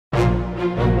So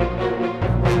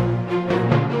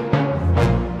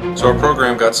our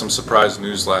program got some surprise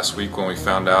news last week when we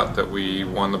found out that we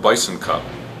won the Bison Cup.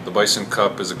 The Bison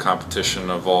Cup is a competition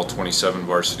of all 27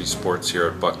 varsity sports here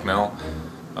at Bucknell.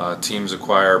 Teams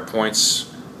acquire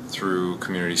points through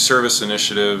community service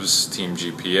initiatives, team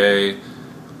GPA,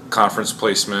 conference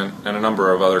placement, and a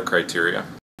number of other criteria.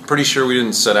 Pretty sure we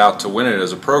didn't set out to win it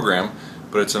as a program,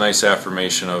 but it's a nice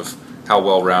affirmation of how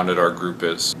well-rounded our group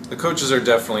is. The coaches are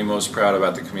definitely most proud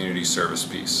about the community service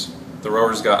piece. The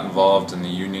rowers got involved in the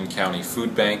Union County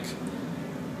Food Bank.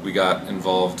 We got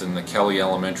involved in the Kelly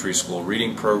Elementary School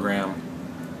reading program.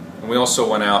 And we also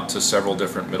went out to several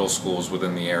different middle schools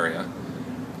within the area.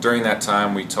 During that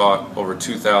time, we taught over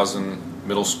 2,000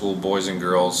 middle school boys and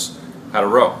girls how to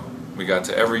row. We got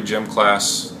to every gym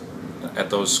class at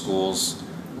those schools,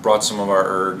 brought some of our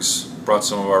ergs, brought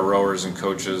some of our rowers and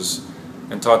coaches,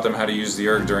 and taught them how to use the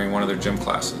erg during one of their gym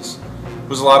classes. It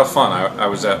was a lot of fun. I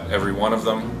was at every one of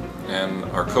them, and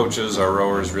our coaches, our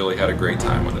rowers, really had a great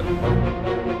time with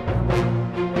it.